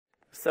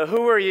So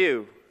who are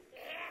you?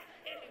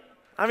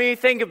 I mean,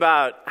 think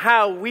about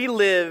how we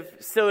live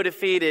so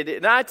defeated.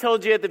 And I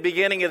told you at the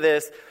beginning of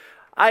this,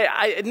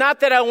 not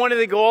that I wanted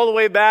to go all the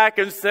way back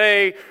and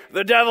say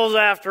the devil's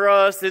after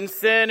us and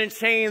sin and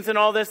chains and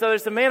all this other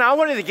stuff. Man, I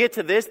wanted to get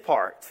to this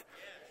part.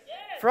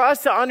 For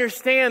us to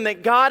understand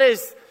that God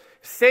has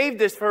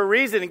saved us for a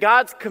reason.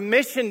 God's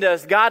commissioned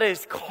us. God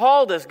has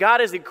called us. God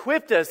has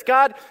equipped us.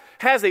 God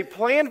has a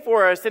plan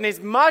for us, and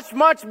is much,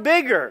 much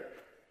bigger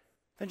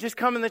than just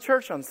coming to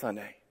church on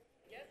Sunday.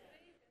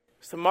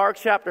 So Mark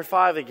chapter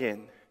 5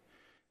 again.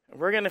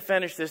 We're going to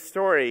finish this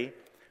story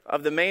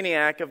of the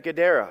maniac of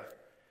Gadara.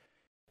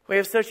 We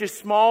have such a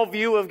small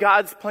view of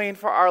God's plan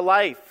for our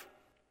life.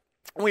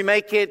 We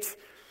make it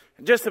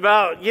just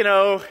about,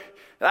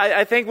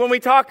 I think when we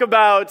talk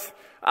about,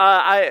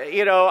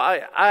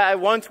 I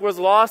once was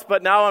lost,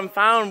 but now I'm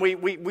found,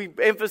 we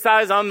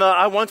emphasize on the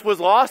I once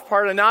was lost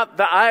part and not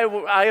the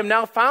I am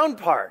now found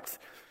part.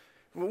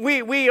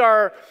 We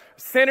are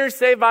sinners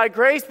saved by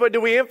grace, but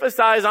do we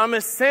emphasize I'm a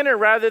sinner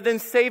rather than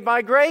saved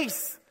by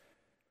grace?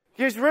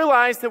 You just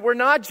realize that we're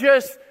not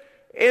just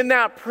in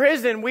that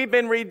prison. We've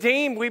been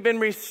redeemed. We've been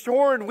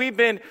restored.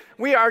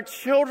 We are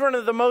children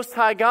of the Most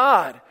High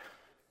God.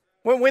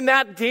 When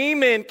that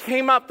demon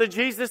came up to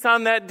Jesus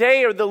on that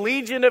day, or the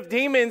legion of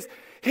demons,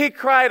 he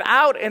cried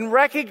out and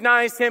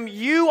recognized him.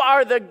 You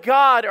are the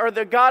God, or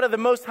the God of the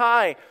Most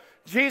High,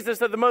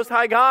 Jesus of the Most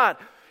High God.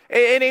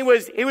 And he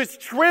was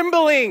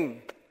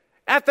trembling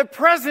at the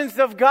presence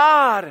of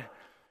God.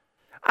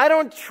 I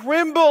don't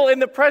tremble in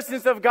the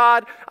presence of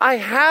God. I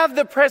have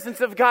the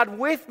presence of God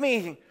with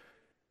me.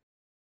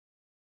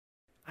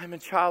 I'm a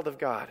child of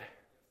God.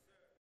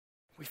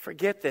 We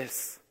forget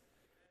this.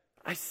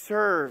 I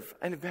serve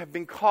and have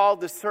been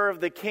called to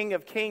serve the King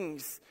of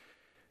Kings.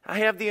 I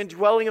have the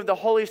indwelling of the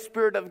Holy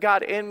Spirit of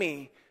God in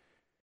me.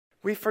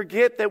 We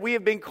forget that we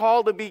have been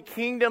called to be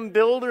kingdom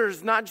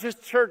builders, not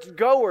just church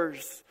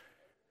goers.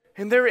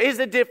 And there is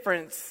a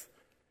difference.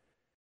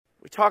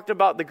 We talked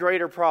about the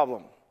greater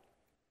problem.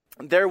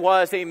 There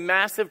was a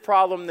massive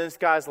problem in this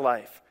guy's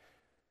life.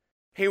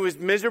 He was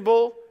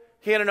miserable.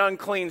 He had an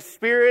unclean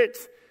spirit.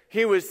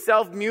 He was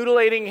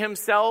self-mutilating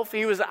himself.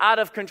 He was out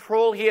of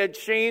control. He had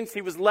chains.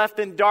 He was left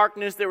in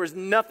darkness. There was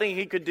nothing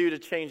he could do to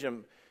change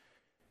him.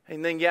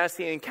 And then, yes,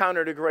 he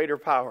encountered a greater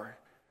power.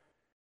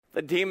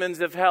 The demons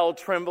of hell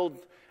trembled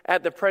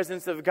at the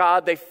presence of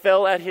God. They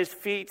fell at his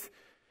feet.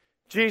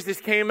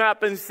 Jesus came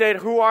up and said,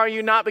 who are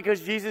you? Not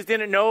because Jesus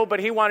didn't know, but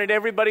he wanted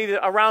everybody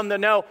around to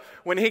know.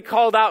 When he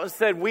called out and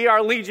said, we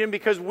are legion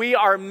because we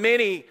are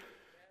many,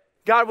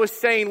 God was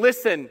saying,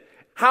 listen,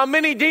 how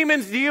many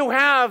demons do you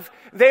have?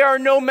 They are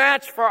no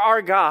match for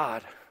our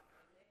God.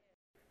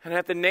 And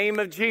at the name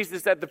of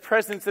Jesus, at the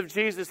presence of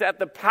Jesus, at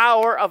the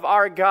power of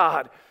our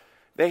God,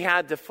 they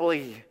had to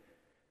flee.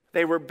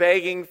 They were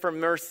begging for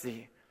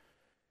mercy.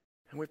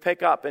 And we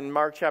pick up in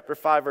Mark chapter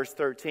 5, verse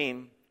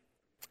 13.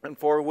 And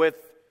forthwith,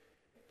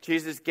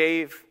 Jesus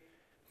gave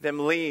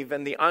them leave,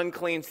 and the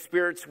unclean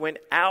spirits went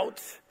out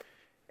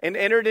and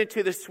entered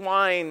into the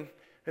swine,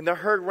 and the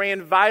herd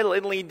ran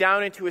violently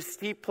down into a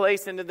steep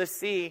place into the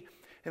sea,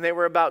 and they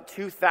were about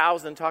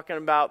 2,000, talking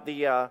about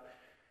the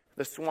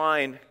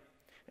swine,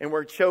 and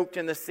were choked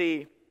in the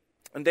sea.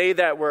 And they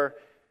that were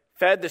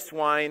fed the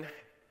swine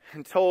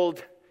and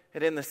told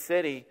it in the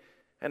city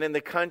and in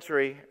the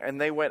country, and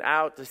they went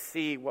out to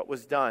see what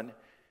was done.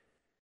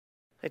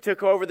 They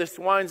took over the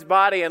swine's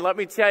body, and let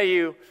me tell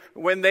you,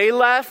 when they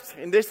left,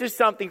 and this is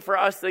something for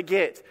us to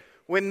get,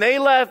 when they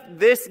left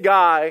this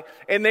guy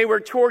and they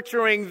were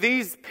torturing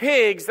these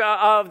pigs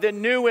of the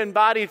new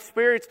embodied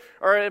spirits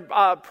or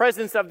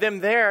presence of them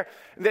there,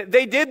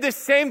 they did the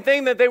same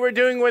thing that they were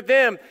doing with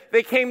them.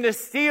 They came to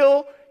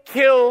steal,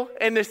 kill,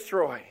 and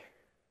destroy.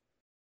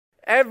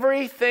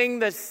 Everything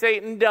that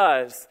Satan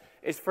does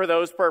is for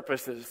those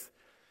purposes.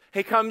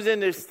 He comes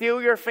in to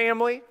steal your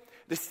family,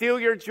 to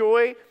steal your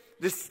joy,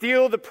 to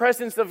steal the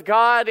presence of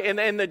God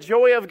and the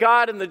joy of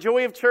God and the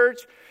joy of church.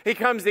 He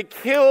comes to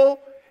kill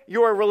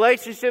your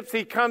relationships.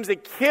 He comes to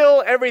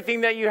kill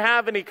everything that you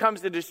have, and he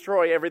comes to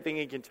destroy everything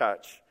he can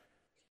touch.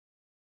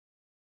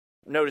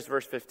 Notice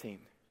verse 15.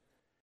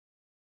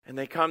 And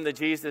they come to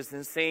Jesus,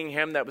 and seeing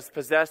him that was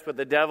possessed with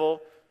the devil,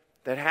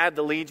 that had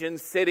the legion,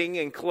 sitting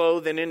and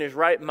clothed and in his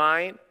right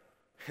mind,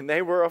 and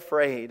they were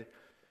afraid.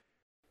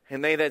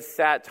 And they that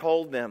sat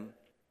told them,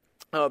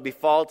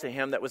 befall to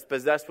him that was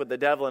possessed with the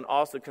devil, and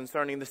also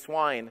concerning the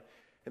swine.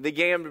 And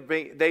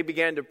they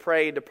began to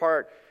pray,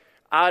 depart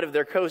out of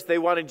their coast. They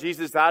wanted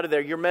Jesus out of there.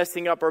 You're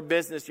messing up our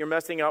business. You're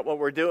messing up what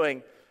we're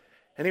doing.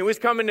 And he was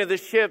coming to the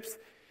ships.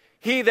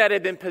 He that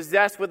had been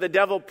possessed with the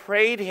devil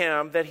prayed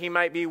him that he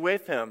might be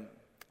with him.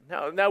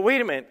 Now wait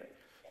a minute.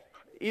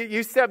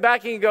 You step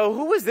back and you go,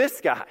 who is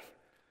this guy?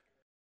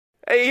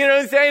 You know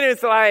what I'm saying?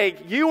 It's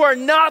like, you are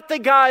not the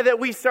guy that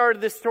we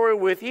started this story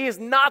with. He is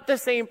not the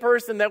same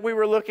person that we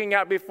were looking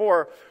at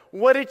before.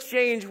 What a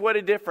change, what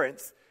a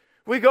difference.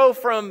 We go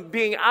from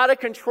being out of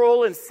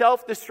control and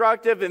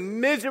self-destructive and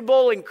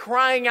miserable and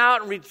crying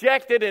out and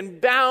rejected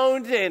and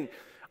bound and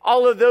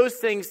all of those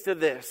things to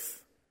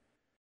this.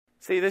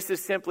 See, this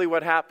is simply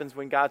what happens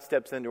when God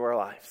steps into our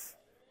lives.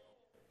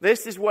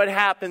 This is what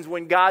happens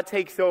when God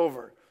takes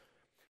over.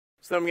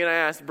 So I'm going to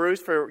ask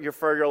Bruce for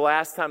your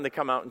last time to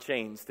come out in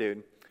chains,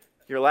 dude.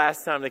 Your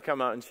last time to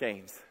come out in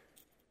chains.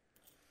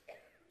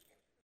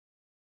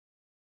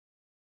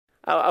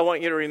 I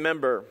want you to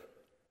remember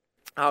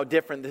how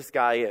different this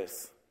guy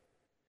is.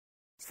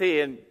 See,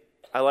 and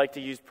I like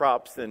to use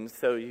props, and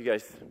so you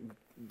guys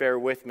bear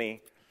with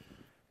me.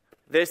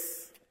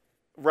 This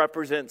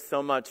represents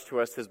so much to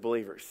us as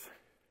believers.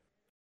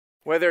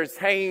 Whether it's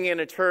hanging in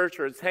a church,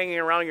 or it's hanging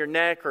around your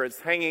neck, or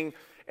it's hanging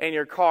in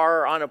your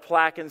car, or on a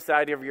plaque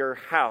inside of your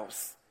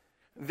house,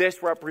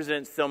 this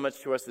represents so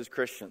much to us as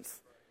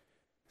Christians.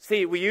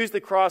 See, we use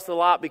the cross a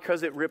lot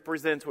because it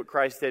represents what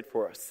Christ did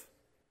for us.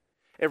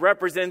 It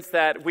represents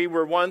that we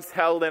were once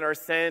held in our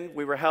sin.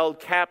 We were held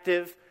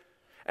captive.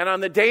 And on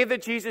the day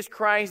that Jesus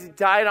Christ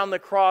died on the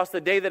cross, the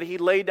day that he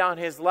laid down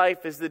his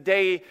life, is the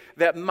day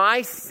that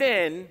my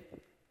sin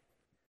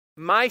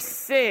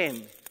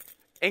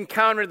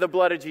encountered the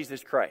blood of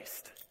Jesus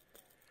Christ.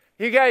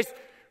 You guys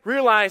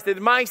realize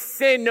that my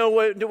sin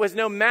was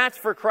no match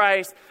for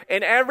Christ,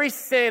 and every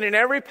sin and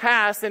every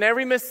past and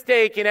every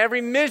mistake and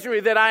every misery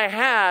that I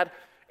had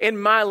in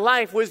my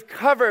life was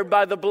covered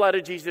by the blood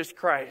of Jesus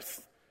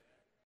Christ.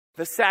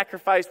 The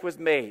sacrifice was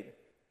made.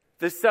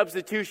 The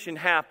substitution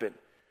happened.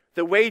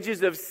 The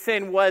wages of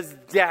sin was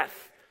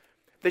death.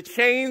 The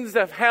chains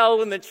of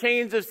hell and the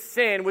chains of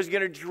sin was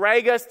going to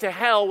drag us to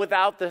hell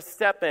without the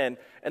step in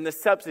and the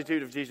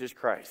substitute of Jesus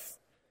Christ.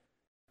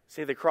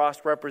 See, the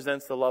cross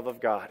represents the love of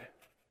God.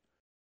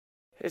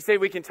 They say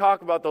we can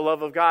talk about the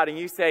love of God, and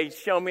you say,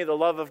 show me the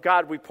love of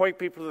God. We point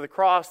people to the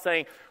cross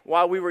saying,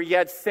 while we were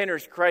yet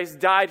sinners, Christ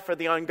died for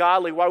the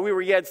ungodly. While we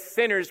were yet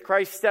sinners,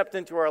 Christ stepped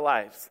into our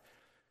lives.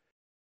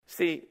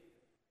 See,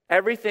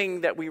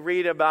 everything that we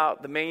read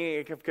about the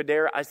maniac of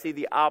Gadara, I see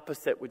the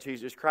opposite with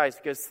Jesus Christ,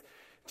 because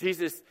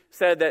Jesus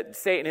said that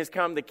Satan has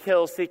come to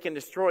kill, seek, and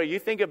destroy. You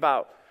think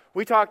about,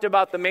 we talked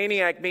about the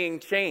maniac being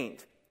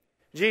chained.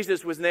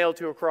 Jesus was nailed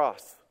to a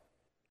cross.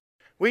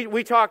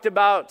 We talked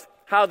about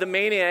how the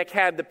maniac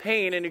had the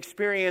pain and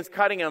experienced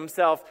cutting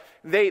himself.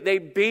 They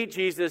beat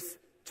Jesus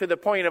to the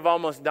point of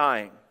almost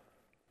dying.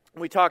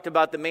 We talked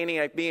about the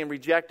maniac being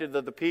rejected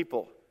of the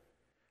people,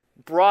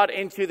 brought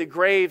into the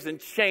graves and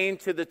chained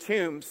to the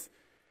tombs.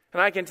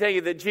 And I can tell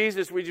you that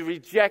Jesus was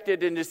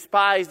rejected and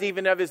despised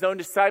even of his own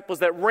disciples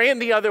that ran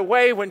the other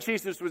way when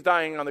Jesus was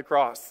dying on the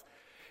cross.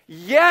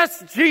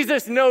 Yes,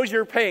 Jesus knows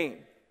your pain.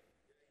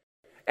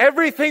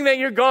 Everything that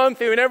you're going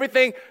through and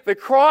everything, the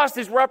cross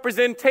is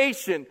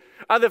representation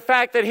of the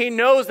fact that he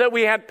knows that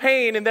we had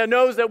pain, and that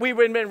knows that we've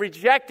been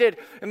rejected,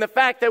 and the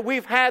fact that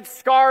we've had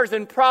scars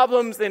and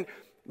problems and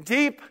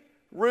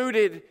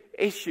deep-rooted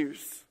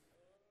issues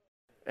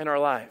in our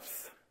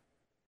lives.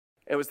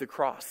 It was the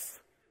cross.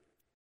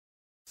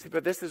 See,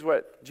 but this is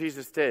what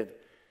Jesus did.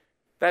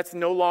 That's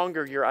no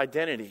longer your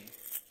identity.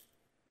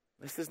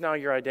 This is now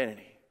your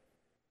identity.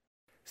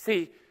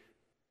 See,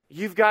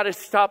 you've got to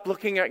stop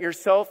looking at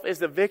yourself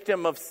as a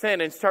victim of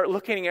sin and start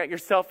looking at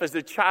yourself as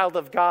a child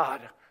of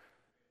God.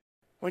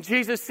 When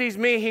Jesus sees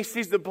me, he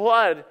sees the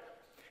blood.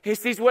 He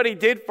sees what he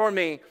did for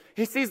me.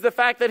 He sees the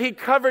fact that he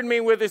covered me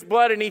with his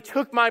blood and he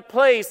took my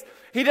place.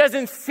 He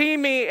doesn't see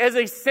me as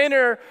a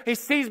sinner. He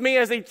sees me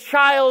as a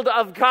child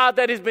of God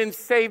that has been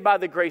saved by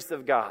the grace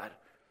of God.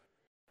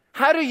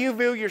 How do you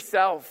view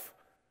yourself?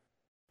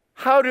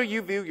 How do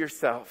you view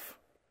yourself?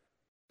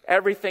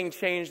 Everything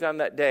changed on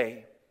that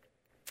day.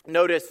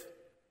 Notice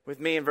with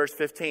me in verse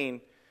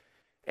 15.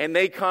 And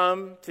they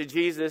come to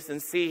Jesus and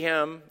see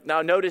him.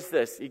 Now notice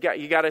this. You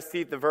got to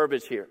see the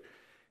verbiage here.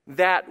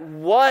 That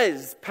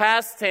was,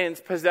 past tense,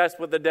 possessed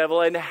with the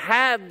devil and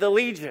had the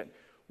legion.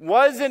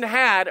 Was and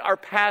had are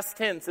past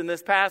tense in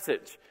this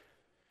passage.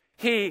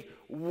 He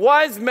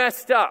was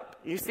messed up.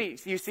 You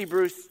see,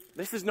 Bruce,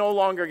 this is no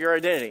longer your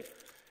identity.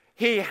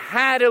 He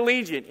had a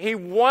legion. He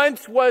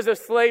once was a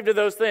slave to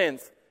those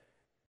things.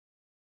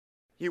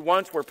 You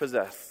once were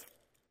possessed.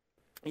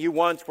 You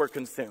once were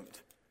consumed.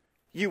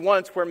 You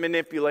once were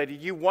manipulated.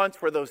 You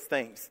once were those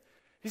things.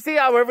 You see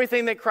how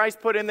everything that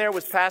Christ put in there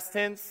was past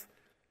tense?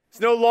 It's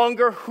no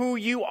longer who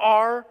you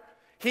are.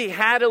 He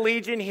had a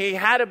legion. He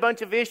had a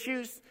bunch of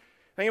issues.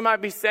 Now you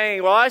might be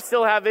saying, well, I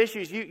still have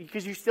issues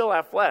because you still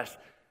have flesh.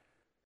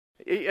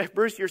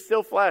 Bruce, you're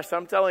still flesh.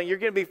 I'm telling you, you're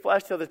going to be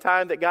flesh till the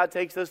time that God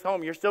takes us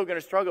home. You're still going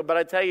to struggle. But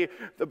I tell you,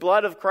 the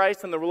blood of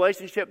Christ and the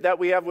relationship that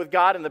we have with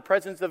God and the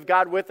presence of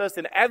God with us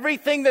and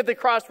everything that the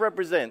cross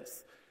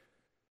represents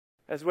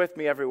is with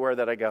me everywhere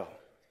that I go.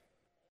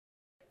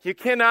 You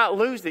cannot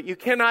lose it. You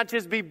cannot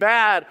just be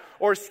bad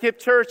or skip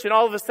church and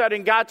all of a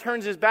sudden God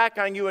turns his back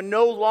on you and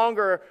no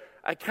longer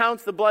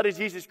accounts the blood of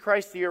Jesus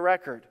Christ to your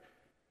record.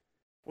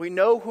 We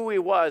know who he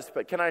was,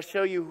 but can I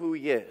show you who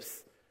he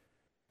is?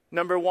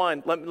 Number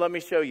one, let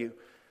me show you.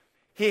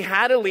 He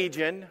had a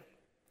legion,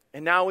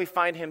 and now we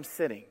find him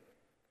sitting.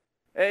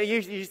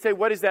 You say,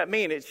 what does that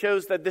mean? It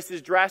shows that this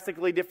is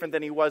drastically different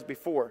than he was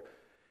before.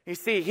 You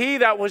see, he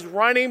that was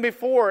running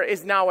before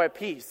is now at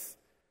peace.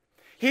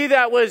 He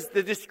that was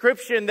the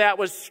description that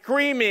was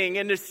screaming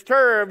and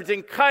disturbed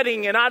and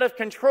cutting and out of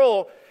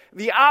control,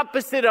 the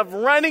opposite of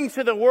running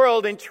to the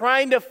world and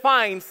trying to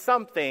find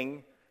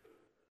something,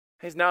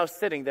 is now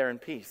sitting there in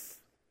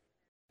peace.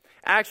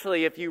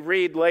 Actually, if you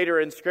read later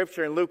in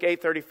Scripture in Luke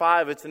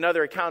 8:35, it's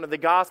another account of the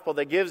gospel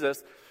that gives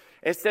us.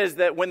 It says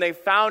that when they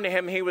found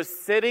him, he was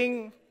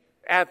sitting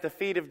at the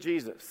feet of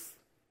Jesus.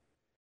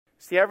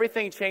 See,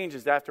 everything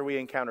changes after we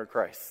encounter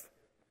Christ.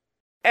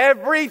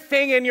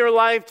 Everything in your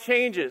life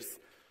changes.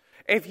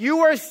 If you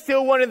are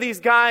still one of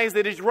these guys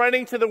that is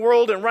running to the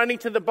world and running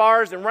to the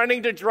bars and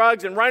running to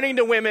drugs and running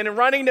to women and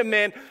running to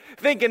men,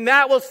 thinking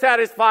that will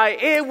satisfy,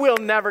 it will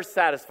never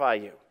satisfy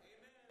you.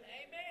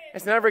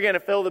 It's never going to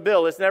fill the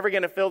bill. It's never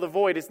going to fill the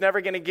void. It's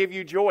never going to give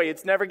you joy.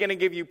 It's never going to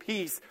give you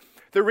peace.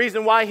 The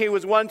reason why he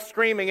was once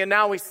screaming and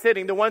now he's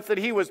sitting, the ones that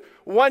he was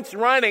once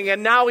running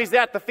and now he's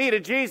at the feet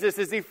of Jesus,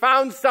 is he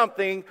found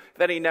something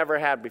that he never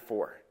had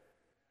before.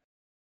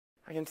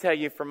 I can tell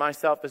you for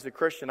myself as a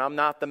Christian, I'm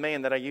not the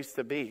man that I used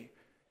to be.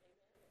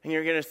 And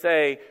you're going to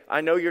say,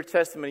 I know your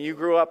testimony. You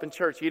grew up in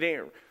church. You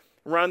didn't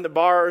run the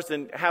bars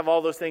and have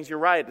all those things. You're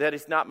right. That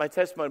is not my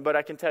testimony. But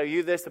I can tell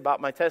you this about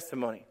my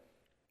testimony.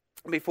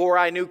 Before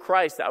I knew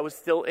Christ, I was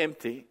still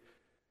empty.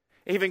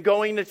 Even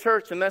going to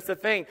church, and that's the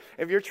thing.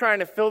 If you're trying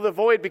to fill the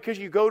void because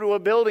you go to a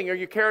building or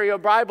you carry a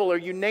Bible or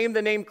you name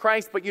the name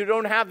Christ, but you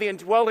don't have the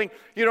indwelling,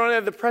 you don't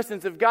have the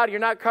presence of God, you're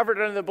not covered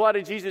under the blood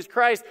of Jesus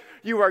Christ,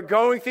 you are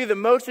going through the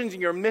motions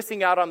and you're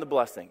missing out on the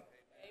blessing.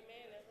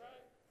 Amen, that's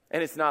right.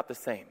 And it's not the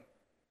same.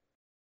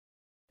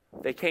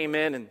 They came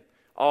in and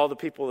all the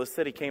people of the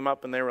city came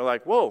up and they were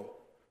like, whoa,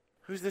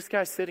 who's this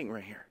guy sitting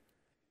right here?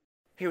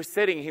 He was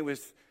sitting, he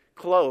was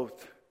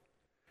clothed.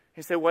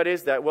 He said, what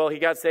is that? Well, he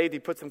got saved, he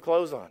put some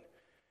clothes on.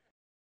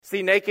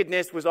 See,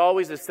 nakedness was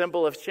always a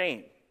symbol of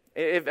shame.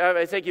 If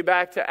I take you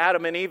back to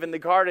Adam and Eve in the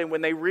garden,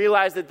 when they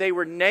realized that they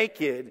were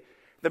naked,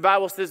 the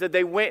Bible says that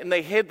they went and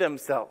they hid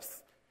themselves.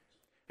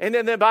 And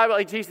then the Bible,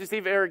 like Jesus,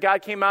 or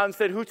God came out and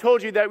said, who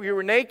told you that we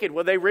were naked?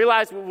 Well, they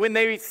realized when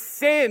they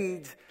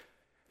sinned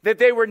that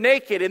they were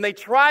naked, and they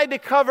tried to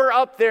cover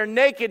up their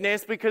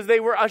nakedness because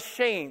they were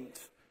ashamed.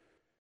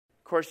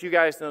 Of course, you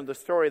guys know the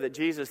story that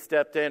Jesus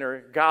stepped in, or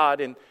God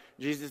and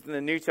Jesus in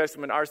the New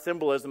Testament, our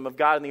symbolism of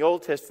God in the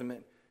Old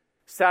Testament,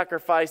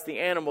 sacrificed the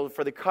animal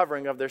for the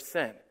covering of their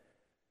sin.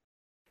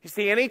 You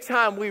see,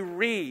 anytime we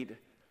read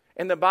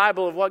in the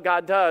Bible of what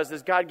God does,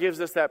 is God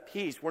gives us that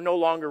peace. We're no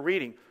longer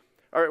reading,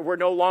 or we're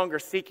no longer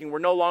seeking, we're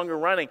no longer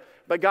running,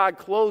 but God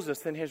clothes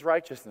us in his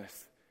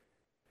righteousness.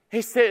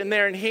 He's sitting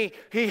there and he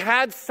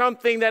had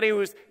something that he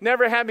was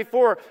never had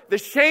before, the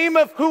shame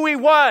of who he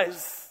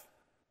was.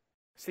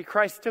 See,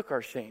 Christ took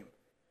our shame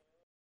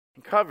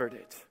and covered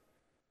it.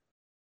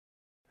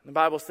 The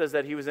Bible says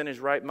that he was in his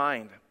right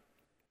mind.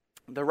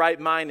 The right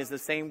mind is the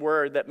same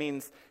word that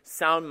means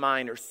sound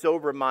mind or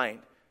sober mind.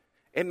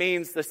 It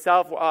means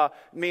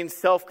means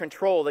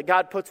self-control, that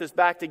God puts us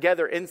back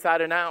together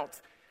inside and out.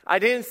 I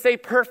didn't say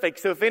perfect,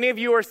 so if any of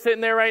you are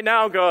sitting there right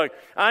now going,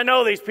 I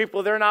know these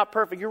people, they're not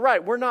perfect. You're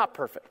right, we're not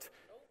perfect.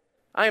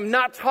 I am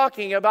not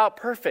talking about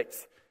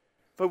perfect,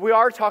 but we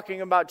are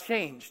talking about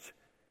changed.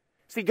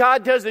 See,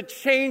 God does a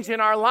change in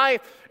our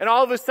life, and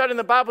all of a sudden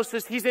the Bible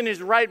says he's in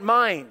his right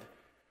mind.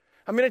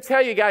 I'm going to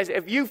tell you guys,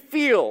 if you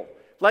feel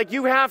like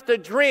you have to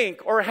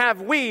drink or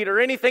have weed or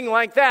anything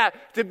like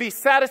that to be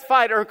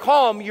satisfied or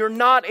calm, you're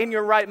not in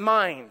your right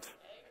mind.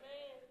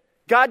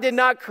 God did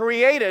not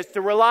create us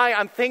to rely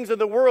on things of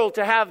the world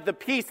to have the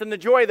peace and the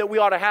joy that we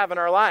ought to have in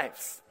our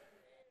lives.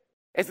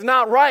 It's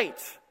not right.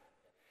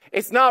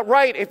 It's not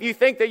right if you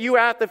think that you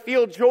have to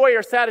feel joy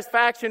or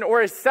satisfaction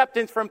or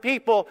acceptance from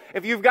people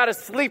if you've got to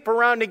sleep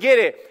around to get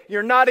it.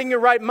 You're not in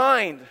your right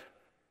mind.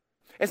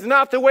 It's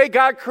not the way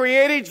God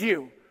created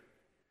you.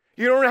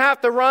 You don't have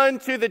to run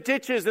to the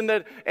ditches and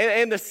the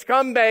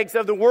scumbags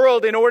of the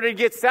world in order to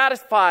get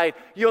satisfied.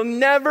 You'll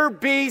never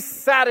be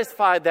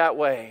satisfied that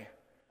way.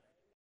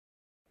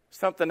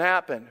 Something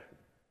happened.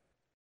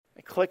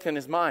 It clicked in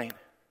his mind.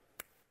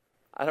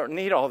 I don't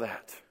need all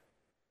that.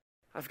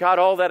 I've got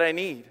all that I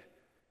need.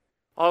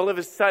 All of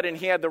a sudden,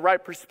 he had the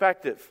right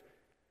perspective.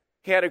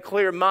 He had a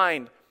clear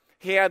mind.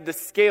 He had the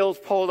scales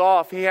pulled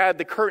off. He had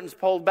the curtains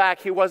pulled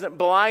back. He wasn't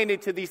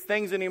blinded to these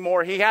things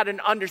anymore. He had an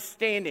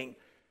understanding.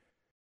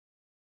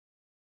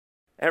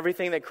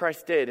 Everything that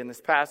Christ did in this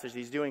passage,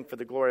 he's doing for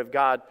the glory of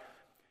God.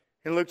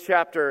 In Luke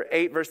chapter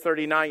 8, verse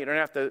 39, you don't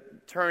have to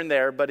turn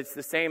there, but it's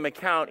the same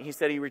account. He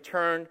said he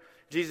returned.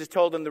 Jesus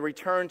told him to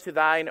return to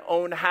thine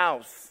own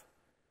house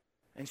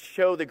and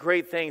show the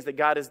great things that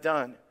God has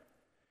done.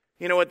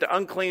 You know what? The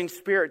unclean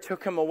spirit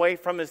took him away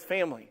from his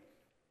family.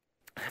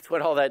 That's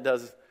what all that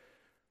does.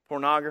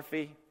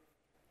 Pornography,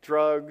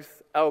 drugs,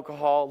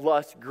 alcohol,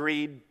 lust,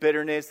 greed,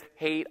 bitterness,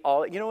 hate,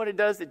 all. You know what it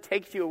does? It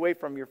takes you away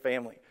from your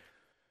family.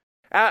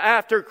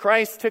 After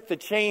Christ took the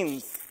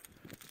chains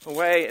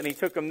away and he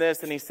took them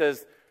this and he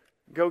says,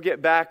 go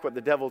get back what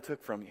the devil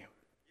took from you.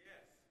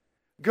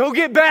 Go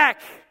get back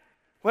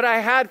what I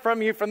had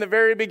from you from the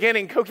very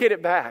beginning. Go get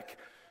it back.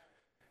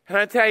 And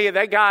I tell you,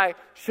 that guy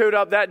showed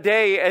up that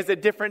day as a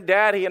different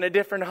daddy and a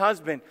different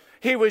husband.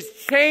 He was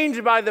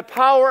changed by the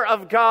power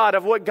of God,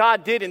 of what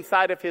God did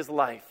inside of his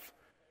life.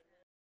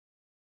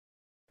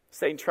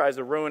 Satan tries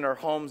to ruin our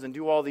homes and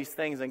do all these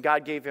things, and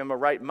God gave him a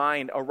right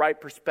mind, a right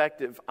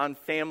perspective on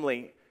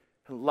family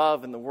and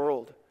love in the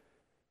world,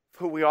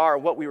 who we are,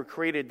 what we were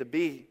created to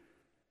be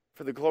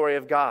for the glory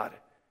of God.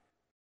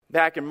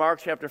 Back in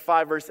Mark chapter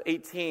 5, verse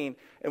 18,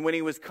 and when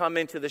he was come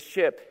into the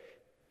ship,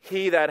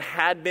 he that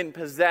had been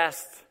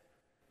possessed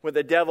with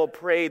the devil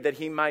prayed that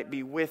he might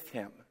be with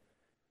him.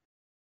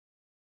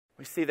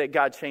 We see that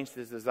God changed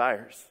his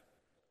desires.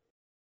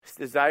 His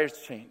desires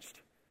changed.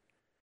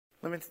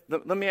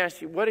 Let me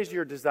ask you, what is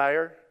your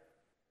desire?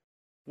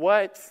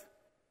 What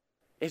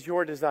is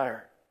your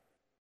desire?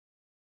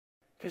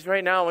 Because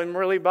right now I'm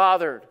really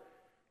bothered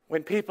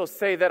when people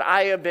say that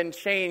I have been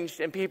changed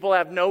and people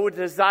have no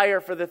desire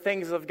for the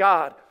things of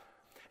God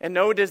and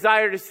no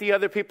desire to see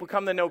other people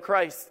come to know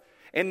Christ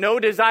and no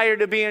desire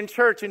to be in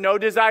church and no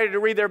desire to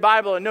read their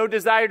Bible and no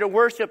desire to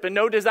worship and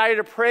no desire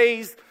to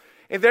praise.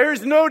 If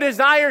there's no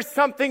desire,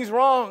 something's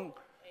wrong.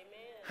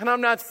 And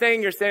I'm not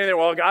saying you're standing there,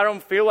 well, I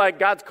don't feel like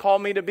God's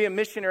called me to be a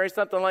missionary or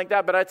something like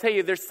that. But I tell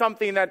you, there's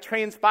something that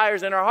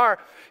transpires in our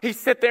heart. He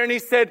sat there and he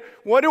said,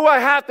 what do I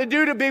have to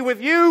do to be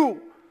with you?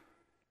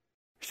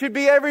 Should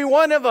be every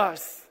one of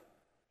us.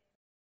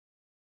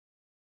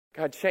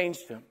 God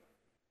changed him.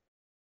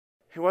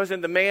 He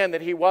wasn't the man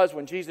that he was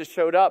when Jesus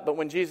showed up, but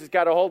when Jesus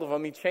got a hold of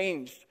him, he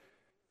changed.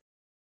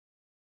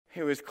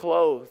 He was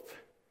clothed.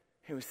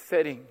 He was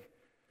sitting.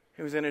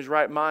 He was in his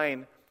right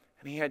mind,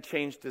 and he had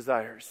changed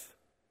desires.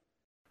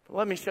 But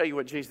let me show you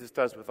what Jesus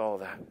does with all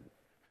that.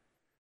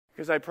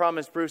 Because I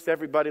promised Bruce,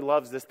 everybody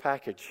loves this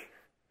package.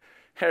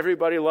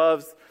 Everybody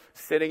loves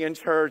sitting in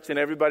church and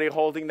everybody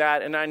holding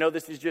that. And I know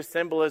this is just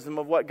symbolism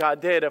of what God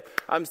did. If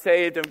I'm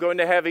saved, I'm going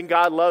to heaven,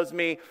 God loves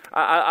me.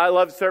 I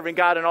love serving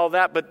God and all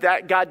that. But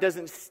that God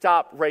doesn't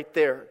stop right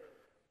there.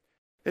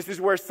 This is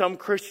where some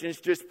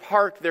Christians just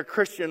park their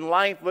Christian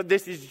life. But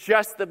this is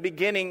just the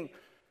beginning.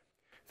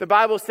 The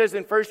Bible says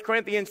in 1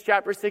 Corinthians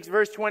chapter 6,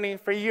 verse 20,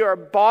 for you are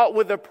bought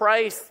with a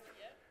price.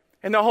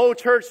 And the whole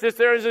church sits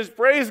there and says,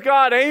 praise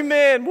God,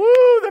 amen.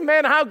 Woo, the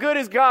man, how good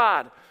is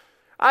God?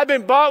 I've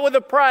been bought with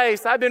a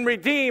price. I've been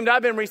redeemed.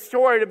 I've been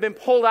restored. I've been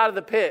pulled out of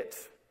the pit.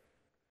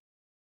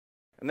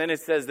 And then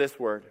it says this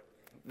word,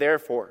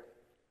 therefore.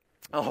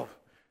 Oh,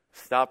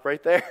 stop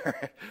right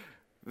there.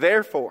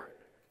 Therefore,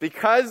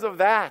 because of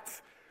that,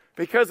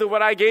 because of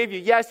what I gave you,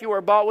 yes, you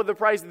are bought with a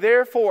price.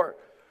 Therefore,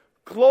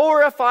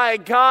 glorify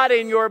God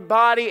in your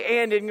body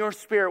and in your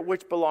spirit,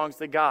 which belongs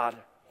to God,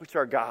 which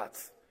are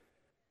God's.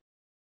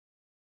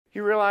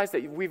 You realize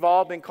that we've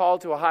all been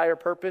called to a higher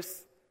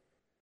purpose?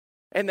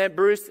 And that,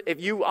 Bruce, if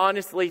you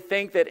honestly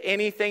think that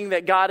anything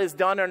that God has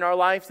done in our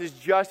lives is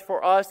just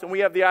for us, and we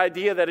have the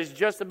idea that it's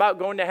just about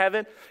going to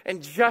heaven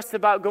and just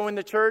about going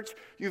to church,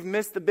 you've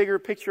missed the bigger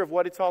picture of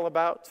what it's all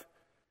about.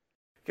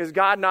 Because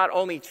God not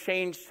only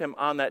changed him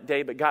on that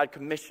day, but God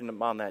commissioned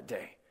him on that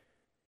day.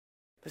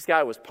 This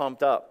guy was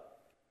pumped up.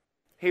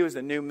 He was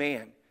a new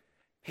man.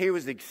 He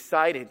was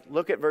excited.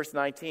 Look at verse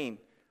 19.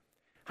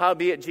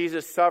 Howbeit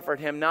Jesus suffered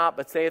him not,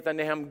 but saith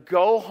unto him,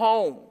 go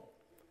home.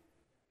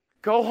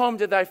 Go home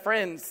to thy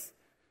friends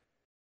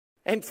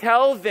and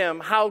tell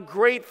them how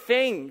great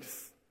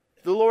things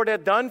the Lord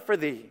hath done for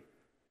thee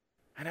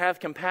and have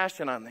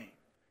compassion on thee.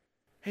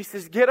 He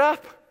says, get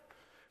up.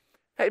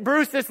 Hey,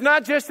 Bruce, it's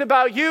not just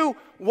about you.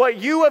 What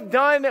you have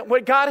done,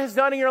 what God has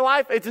done in your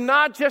life, it's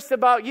not just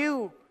about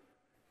you.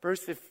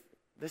 Bruce, if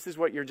this is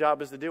what your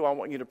job is to do, I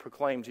want you to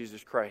proclaim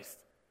Jesus Christ.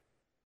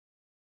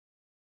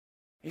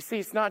 You see,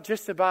 it's not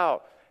just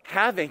about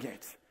having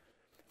it.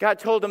 God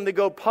told him to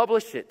go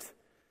publish it.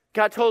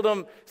 God told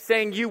him,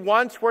 saying, you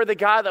once were the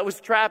guy that was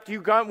trapped.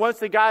 You once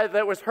the guy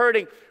that was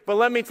hurting. But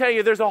let me tell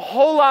you, there's a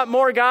whole lot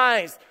more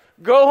guys.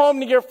 Go home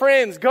to your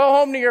friends. Go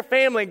home to your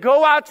family.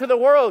 Go out to the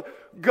world.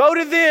 Go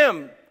to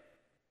them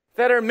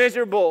that are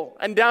miserable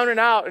and down and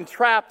out and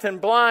trapped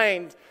and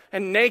blind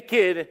and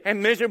naked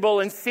and miserable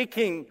and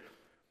seeking.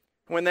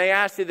 When they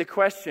ask you the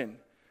question,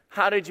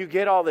 how did you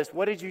get all this?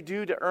 What did you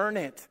do to earn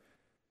it?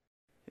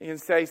 You can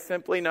say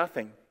simply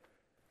nothing.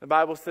 The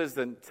Bible says,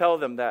 then tell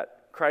them that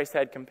Christ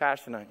had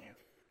compassion on you.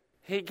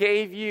 He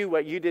gave you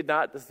what you did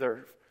not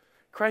deserve.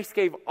 Christ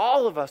gave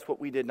all of us what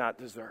we did not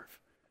deserve.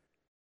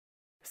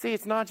 See,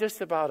 it's not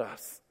just about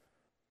us.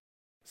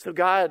 So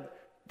God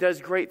does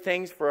great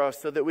things for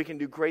us so that we can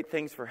do great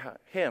things for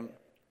him.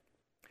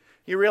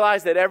 You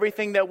realize that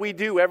everything that we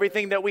do,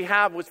 everything that we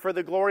have was for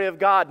the glory of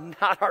God,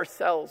 not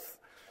ourselves.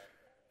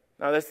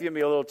 Now, this is going to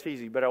be a little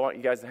cheesy, but I want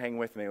you guys to hang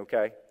with me,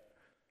 okay?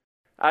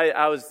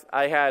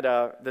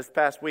 This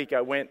past week,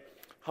 I went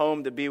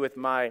home to be with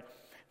my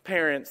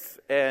parents,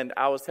 and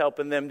I was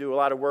helping them do a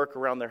lot of work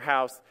around their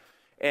house.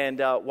 And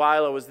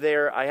while I was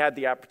there, I had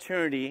the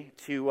opportunity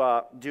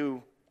to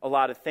do a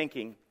lot of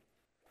thinking.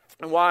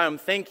 And while I'm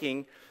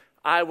thinking,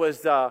 I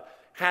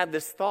had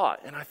this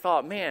thought, and I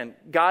thought, man,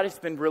 God has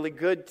been really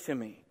good to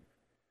me.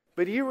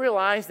 But do you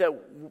realize that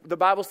the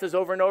Bible says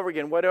over and over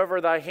again,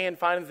 whatever thy hand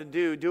findeth to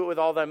do, do it with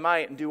all thy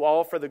might, and do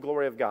all for the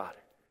glory of God.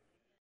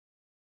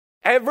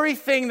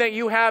 Everything that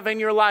you have in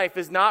your life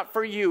is not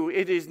for you.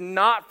 It is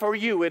not for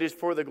you. It is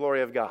for the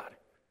glory of God.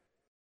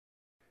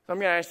 So I'm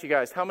going to ask you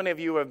guys, how many of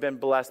you have been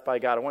blessed by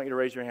God? I want you to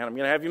raise your hand. I'm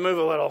going to have you move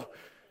a little.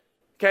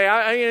 Okay,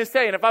 I'm going to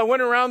say, and if I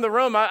went around the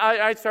room,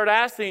 I'd start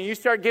asking, and you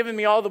start giving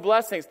me all the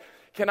blessings.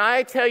 Can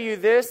I tell you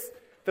this?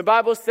 The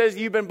Bible says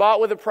you've been bought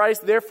with a price,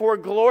 therefore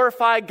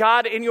glorify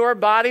God in your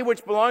body,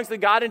 which belongs to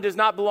God and does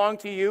not belong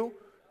to you.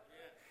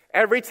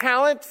 Every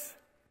talent,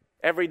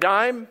 every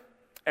dime,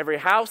 every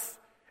house,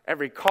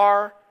 every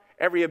car,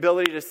 every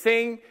ability to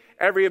sing,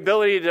 every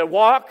ability to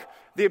walk,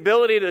 the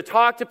ability to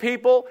talk to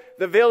people,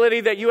 the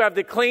ability that you have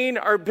to clean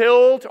or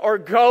build or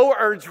go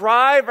or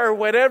drive or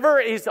whatever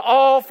is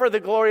all for the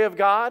glory of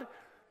God.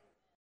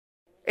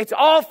 It's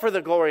all for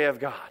the glory of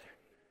God.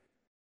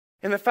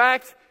 And the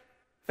fact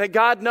that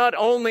God not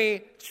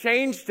only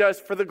changed us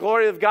for the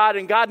glory of God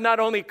and God not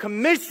only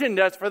commissioned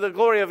us for the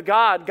glory of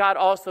God, God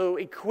also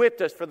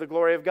equipped us for the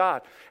glory of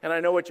God. And I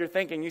know what you're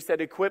thinking. You said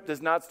equipped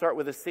does not start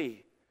with a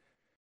C.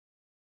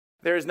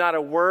 There is not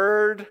a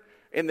word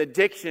in the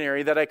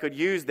dictionary that I could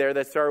use there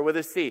that started with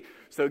a C.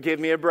 So give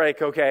me a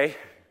break, okay?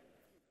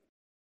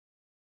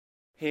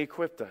 He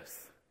equipped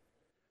us.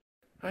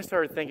 I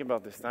started thinking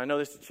about this. Now, I know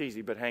this is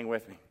cheesy, but hang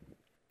with me.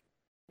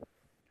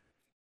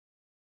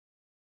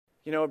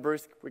 You know what,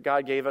 Bruce? What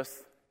God gave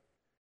us?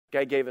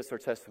 God gave us our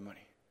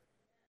testimony.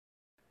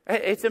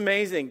 It's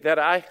amazing that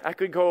I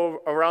could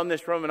go around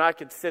this room and I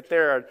could sit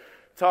there and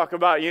talk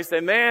about you and say,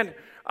 man,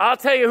 I'll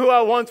tell you who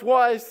I once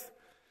was.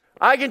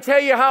 I can tell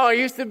you how I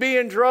used to be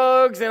in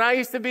drugs and I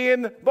used to be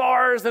in the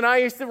bars and I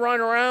used to run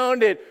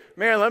around. And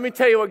man, let me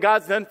tell you what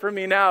God's done for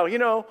me now. You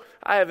know,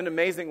 I have an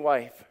amazing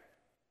wife.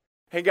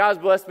 And God's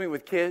blessed me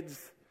with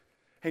kids.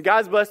 And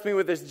God's blessed me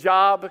with this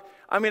job.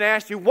 I'm going to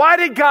ask you, why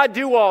did God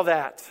do all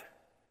that?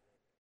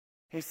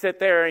 You sit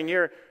there and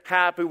you're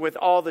happy with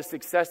all the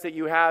success that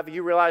you have.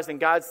 You realize and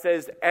God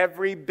says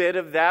every bit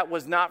of that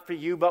was not for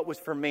you but was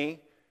for me.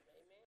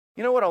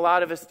 You know what a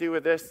lot of us do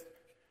with this?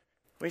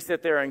 We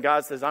sit there and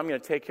God says, I'm going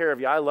to take care of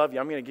you. I love you.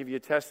 I'm going to give you a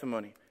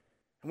testimony.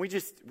 And we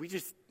just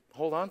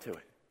hold on to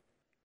it.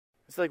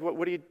 It's like,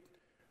 what do you,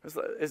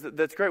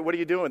 that's great. What are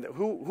you doing?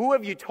 Who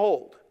have you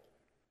told?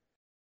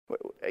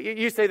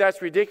 You say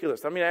that's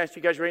ridiculous. I'm going to ask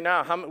you guys right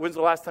now, when's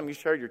the last time you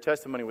shared your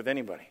testimony with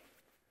anybody?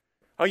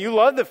 Oh, you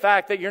love the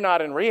fact that you're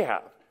not in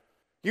rehab.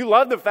 You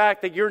love the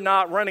fact that you're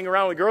not running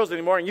around with girls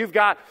anymore and you've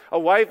got a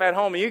wife at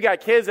home and you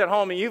got kids at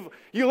home and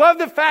you love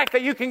the fact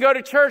that you can go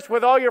to church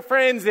with all your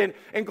friends and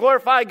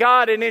glorify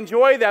God and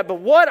enjoy that. But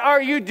what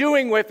are you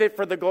doing with it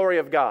for the glory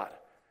of God?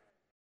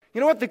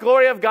 You know what the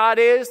glory of God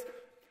is?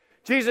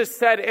 Jesus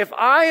said, if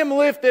I am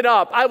lifted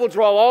up, I will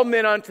draw all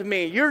men unto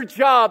me. Your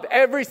job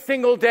every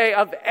single day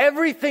of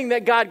everything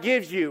that God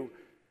gives you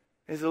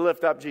is to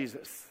lift up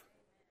Jesus.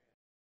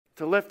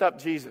 To lift up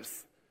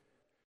Jesus.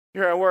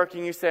 You're at work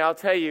and you say, I'll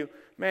tell you,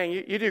 man,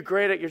 you do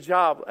great at your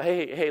job.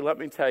 Hey, let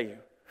me tell you.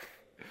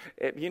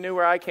 If you knew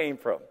where I came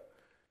from,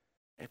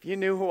 if you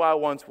knew who I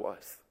once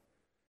was,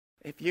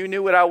 if you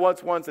knew what I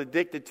was once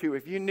addicted to,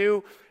 if you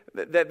knew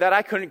that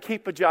I couldn't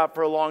keep a job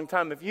for a long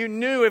time, if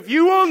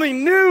you only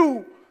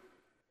knew.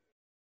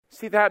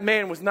 See, that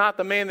man was not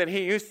the man that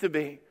he used to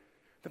be.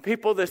 The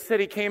people of the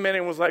city came in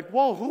and was like,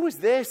 whoa, who is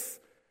this?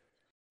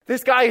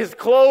 This guy is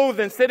clothed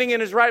and sitting in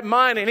his right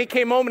mind, and he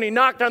came home and he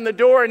knocked on the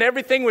door and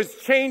everything was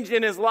changed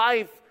in his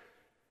life.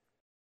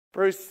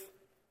 Bruce,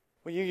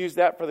 will you use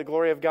that for the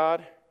glory of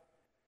God?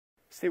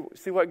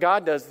 See what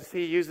God does is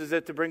He uses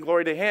it to bring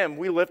glory to Him.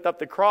 We lift up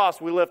the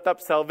cross. We lift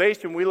up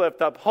salvation. We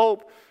lift up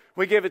hope.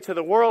 We give it to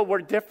the world. We're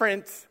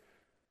different.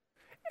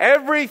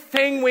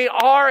 Everything we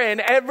are and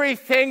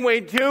everything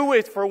we do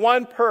is for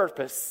one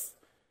purpose.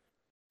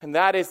 And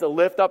that is to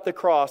lift up the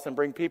cross and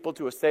bring people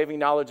to a saving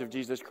knowledge of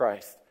Jesus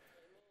Christ.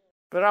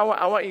 But I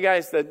want you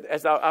guys to,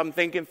 as I'm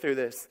thinking through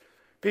this,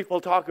 people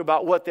talk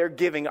about what they're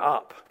giving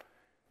up.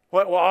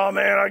 Oh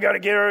man, I got to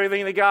give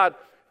everything to God.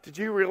 Did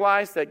you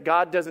realize that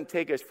God doesn't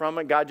take us from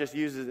it? God just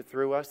uses it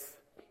through us.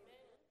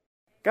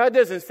 God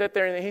doesn't sit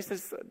there and He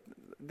says,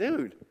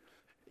 dude,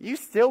 you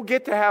still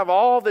get to have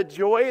all the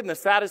joy and the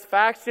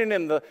satisfaction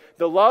and the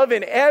love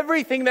and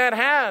everything that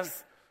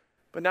has.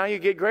 But now you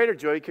get greater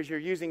joy because you're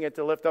using it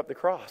to lift up the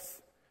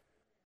cross.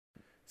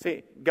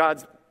 See,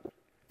 God's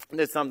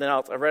did something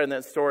else. I read in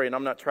that story, and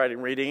I'm not trying to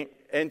read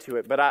into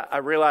it, but I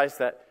realized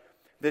that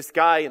this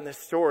guy in this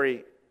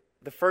story,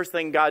 the first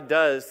thing God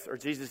does, or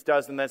Jesus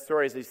does in that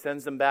story, is He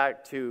sends them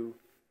back to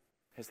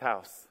His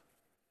house.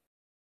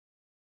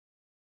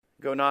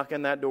 Go knock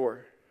on that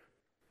door.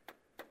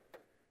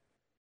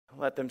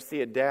 Let them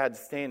see a dad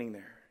standing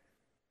there.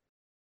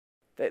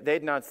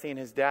 They'd not seen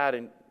his dad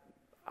in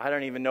I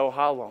don't even know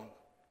how long.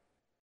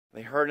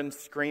 They heard him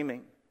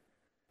screaming.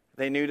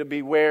 They knew to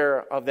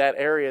beware of that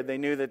area. They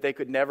knew that they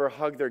could never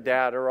hug their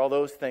dad or all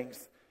those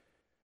things.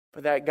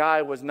 But that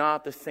guy was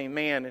not the same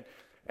man.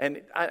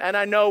 And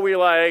I know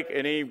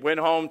and he went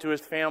home to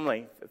his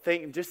family.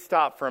 Just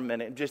stop for a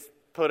minute. Just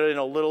put in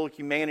a little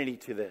humanity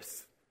to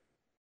this.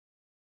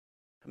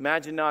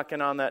 Imagine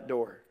knocking on that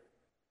door.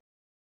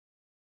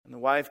 And the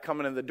wife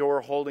coming in the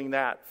door holding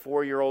that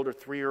 4-year-old or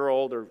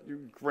 3-year-old or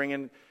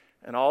ringing,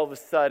 and all of a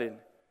sudden,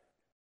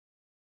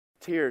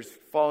 tears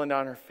falling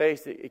down her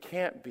face. It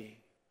can't be.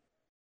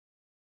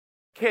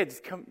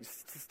 Kids, come,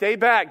 stay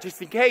back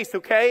just in case,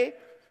 okay?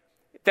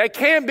 That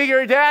can't be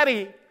your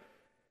daddy.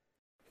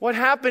 What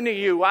happened to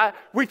you?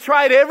 We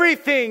tried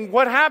everything.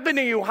 What happened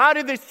to you? How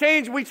did this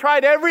change? We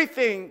tried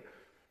everything.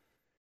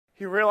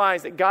 He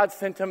realized that God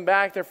sent him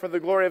back there for the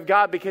glory of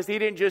God, because he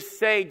didn't just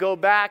say, go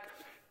back.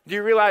 Do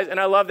you realize, and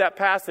I love that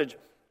passage,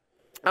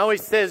 it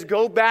always says,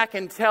 go back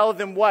and tell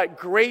them what?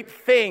 Great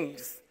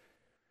things.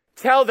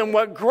 Tell them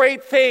what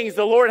great things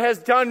the Lord has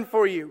done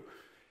for you.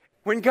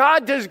 When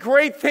God does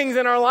great things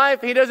in our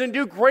life, He doesn't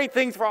do great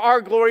things for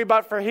our glory,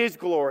 but for His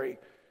glory.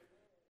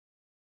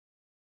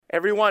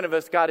 Every one of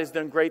us, God has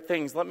done great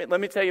things. Let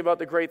me tell you about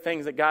the great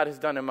things that God has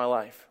done in my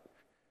life.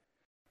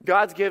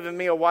 God's given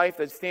me a wife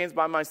that stands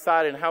by my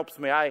side and helps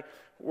me. I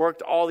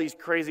worked all these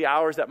crazy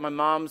hours at my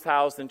mom's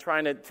house and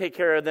trying to take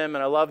care of them,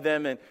 and I love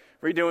them, and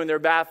redoing their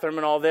bathroom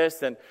and all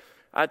this. And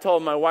I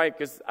told my wife,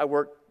 because I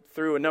worked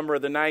through a number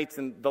of the nights,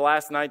 and the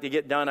last night to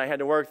get done, I had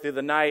to work through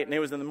the night, and it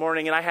was in the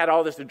morning, and I had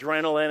all this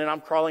adrenaline, and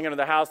I'm crawling under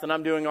the house, and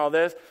I'm doing all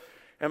this.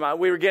 And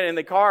we were getting in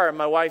the car, and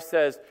my wife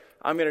says,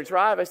 I'm going to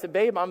drive. I said,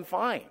 babe, I'm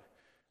fine.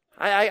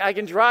 I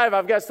can drive.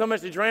 I've got so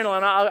much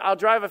adrenaline. I'll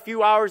drive a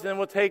few hours, and then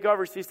we'll take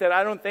over. She said,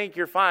 I don't think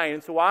you're fine.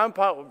 And so while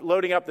I'm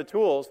loading up the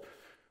tools,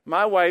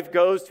 my wife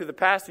goes to the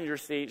passenger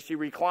seat. She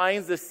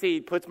reclines the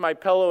seat, puts my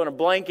pillow and a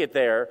blanket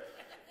there,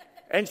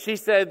 and she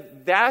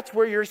said, that's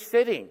where you're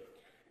sitting.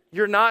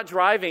 You're not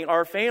driving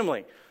our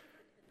family.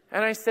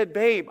 And I said,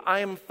 babe, I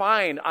am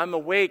fine. I'm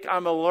awake.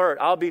 I'm alert.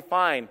 I'll be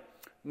fine.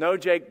 No,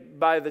 Jake,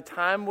 by the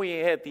time we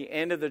hit the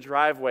end of the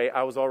driveway,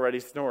 I was already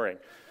snoring.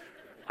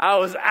 I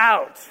was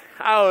out.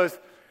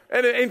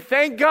 And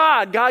thank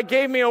God, God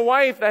gave me a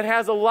wife that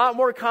has a lot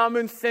more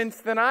common sense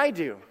than I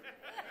do.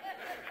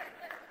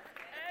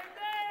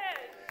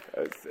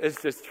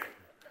 It's just,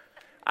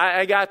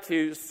 I got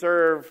to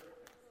serve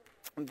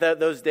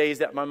those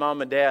days at my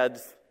mom and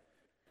dad's.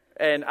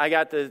 And I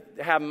got to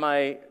have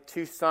my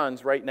 2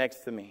 sons right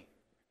next to me.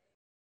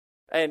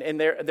 And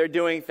they're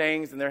doing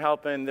things, and they're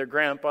helping their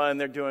grandpa,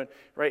 and they're doing...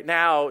 Right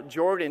now,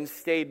 Jordan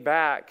stayed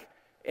back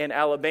in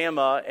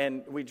Alabama,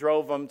 and we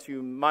drove him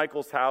to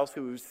Michael's house,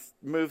 who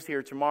moves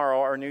here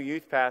tomorrow, our new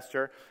youth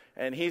pastor.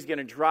 And he's going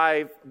to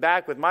drive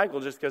back with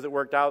Michael just because it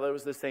worked out that it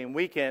was the same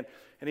weekend.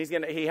 And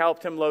he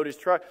helped him load his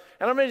truck.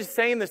 And I'm not just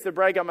saying this to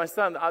brag on my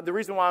son. The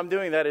reason why I'm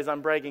doing that is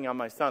I'm bragging on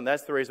my son.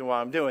 That's the reason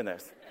why I'm doing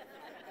this.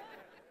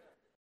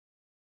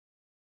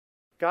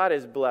 God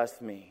has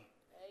blessed me.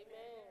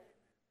 Amen.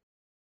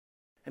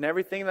 And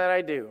everything that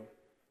I do,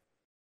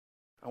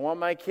 I want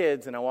my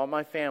kids and I want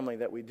my family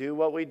that we do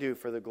what we do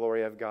for the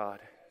glory of God.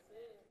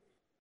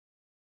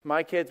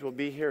 My kids will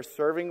be here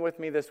serving with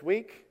me this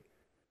week.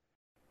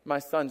 My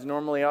son's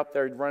normally up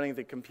there running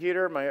the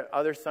computer. My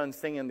other son's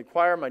singing in the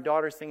choir. My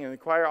daughter's singing in the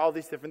choir. All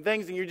these different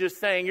things. And you're just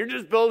saying, you're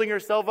just building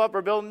yourself up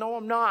or building. No,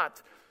 I'm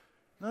not.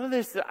 None of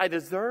this I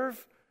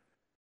deserve.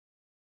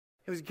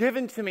 It was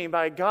given to me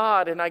by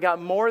God, and I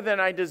got more than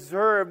I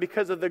deserve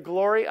because of the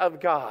glory of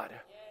God.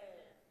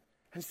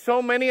 And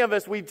so many of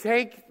us, we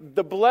take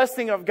the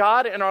blessing of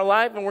God in our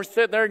life, and we're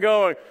sitting there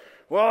going,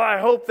 well, I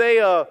hope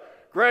they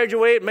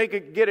graduate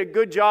and get a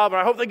good job,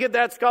 and I hope they get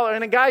that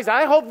scholarship. And guys,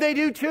 I hope they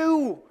do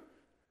too.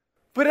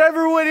 But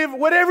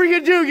whatever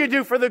you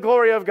do for the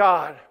glory of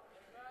God.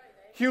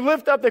 You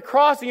lift up the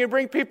cross and you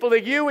bring people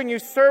to you, and you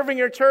serve in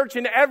your church,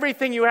 and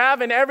everything you have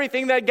and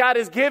everything that God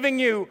is giving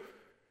you,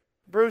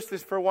 Bruce,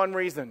 is for one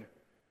reason.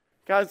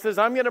 God says,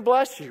 I'm going to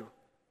bless you.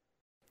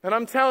 And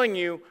I'm telling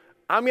you,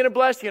 I'm going to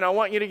bless you, and I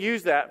want you to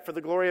use that for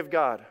the glory of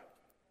God.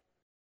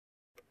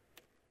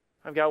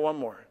 I've got one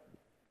more.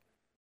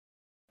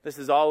 This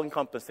is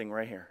all-encompassing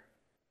right here.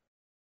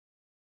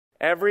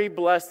 Every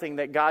blessing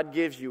that God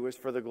gives you is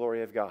for the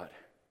glory of God.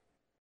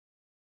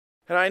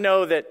 And I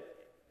know that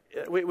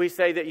we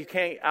say that you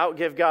can't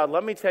outgive God.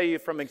 Let me tell you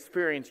from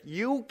experience,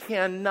 you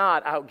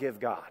cannot outgive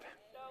God.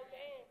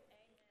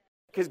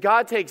 Because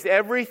God takes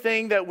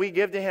everything that we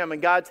give to Him,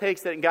 and God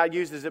takes it and God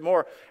uses it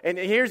more. And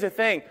here's the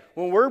thing.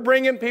 When we're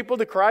bringing people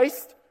to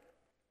Christ,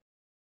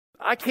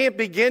 I can't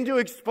begin to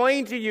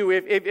explain to you.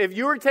 If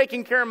you were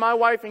taking care of my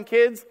wife and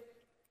kids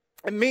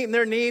and meeting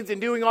their needs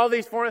and doing all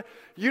these for them,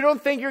 you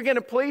don't think you're going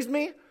to please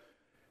me?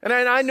 And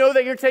I know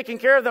that you're taking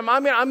care of them.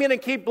 I'm going to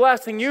keep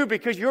blessing you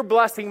because you're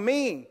blessing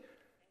me.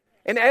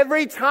 And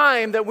every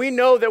time that we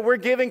know that we're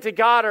giving to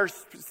God or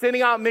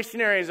sending out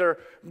missionaries or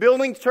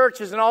building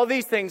churches and all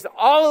these things,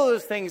 all of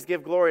those things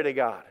give glory to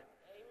God.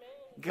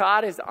 Amen.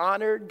 God is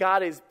honored.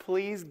 God is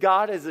pleased.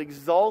 God is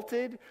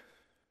exalted.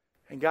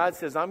 And God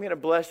says, I'm going to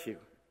bless you.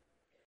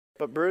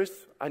 But Bruce,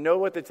 I know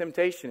what the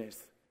temptation is.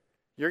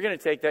 You're going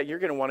to take that. You're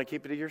going to want to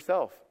keep it to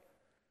yourself.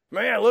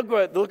 Man, look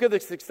at the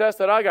success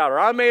that I got. Or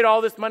I made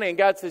all this money. And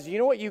God says, you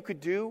know what you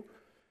could do?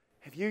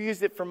 If you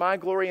used it for my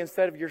glory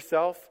instead of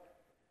yourself?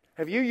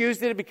 Have you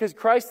used it? Because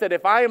Christ said,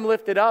 if I am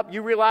lifted up,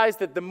 you realize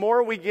that the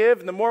more we give,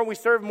 and the more we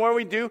serve, the more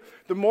we do,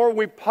 the more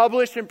we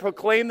publish and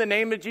proclaim the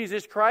name of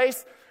Jesus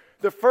Christ,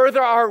 The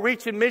further our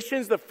reach in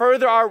missions, the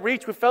further our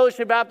reach with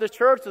Fellowship Baptist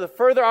Church, the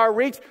further our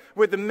reach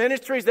with the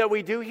ministries that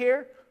we do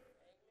here,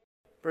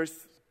 Bruce,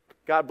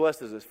 God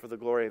blesses us for the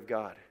glory of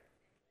God.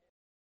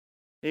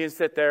 You can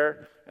sit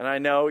there, and I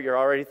know you're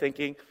already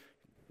thinking,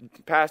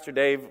 Pastor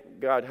Dave,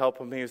 God help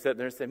him, he was sitting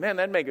there and saying, man,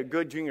 that'd make a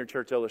good junior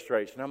church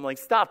illustration. I'm like,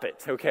 stop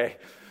it, okay?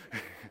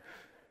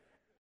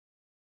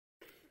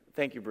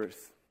 Thank you,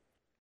 Bruce.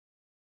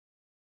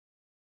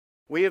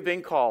 We have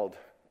been called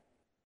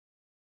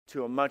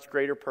to a much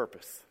greater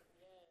purpose.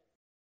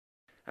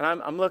 And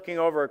I'm looking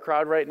over a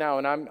crowd right now,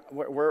 and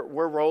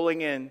we're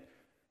rolling in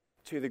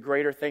to the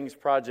Greater Things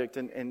Project,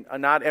 and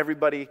not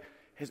everybody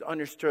has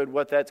understood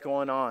what that's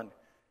going on.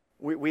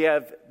 We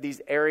have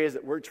these areas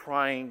that we're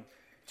trying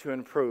to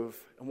improve.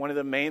 And one of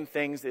the main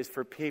things is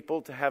for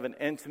people to have an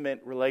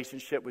intimate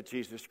relationship with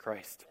Jesus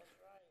Christ.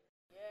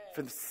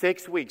 For the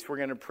 6 weeks, we're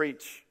going to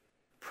preach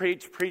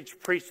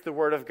the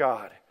Word of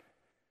God.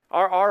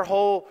 Our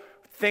whole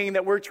thing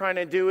that we're trying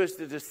to do is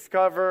to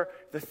discover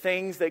the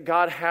things that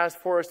God has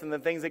for us and the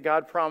things that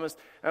God promised.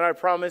 And I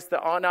promise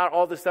that not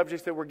all the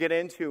subjects that we're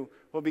getting into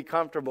will be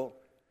comfortable.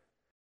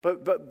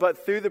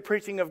 But through the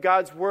preaching of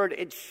God's Word,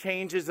 it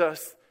changes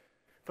us.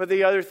 But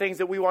the other things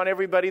that we want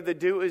everybody to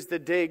do is to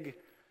dig.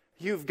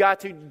 You've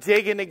got to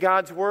dig into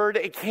God's Word.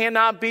 It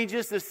cannot be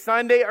just a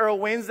Sunday or a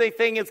Wednesday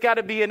thing. It's got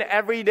to be an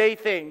everyday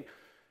thing.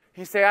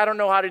 You say, I don't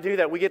know how to do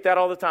that. We get that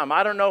all the time.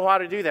 I don't know how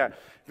to do that.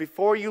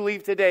 Before you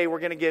leave today, we're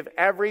going to give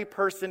every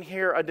person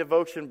here a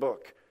devotion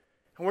book.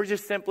 And we're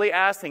just simply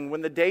asking,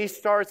 when the day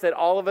starts, that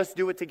all of us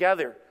do it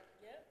together.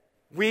 Yep.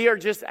 We are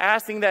just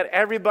asking that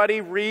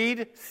everybody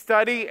read,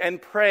 study,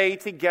 and pray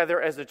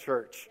together as a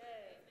church.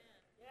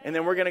 And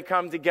then we're going to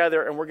come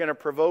together and we're going to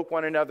provoke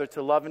one another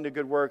to love and to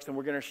good works, and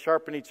we're going to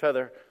sharpen each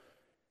other,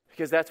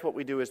 because that's what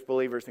we do as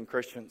believers and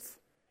Christians.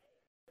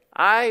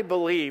 I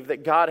believe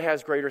that God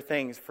has greater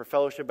things for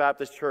Fellowship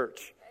Baptist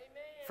Church,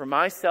 for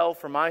myself,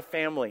 for my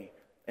family,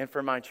 and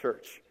for my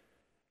church.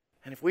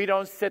 And if we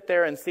don't sit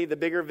there and see the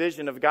bigger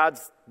vision of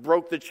God's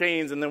broke the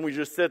chains, and then we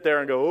just sit there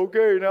and go,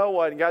 okay, now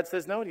what? And God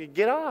says, no, you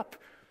get up.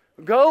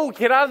 Go,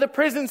 get out of the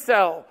prison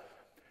cell.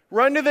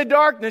 Run to the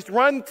darkness.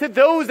 Run to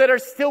those that are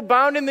still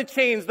bound in the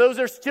chains, those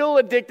that are still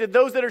addicted,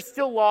 those that are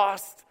still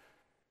lost,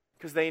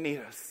 because they need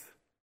us.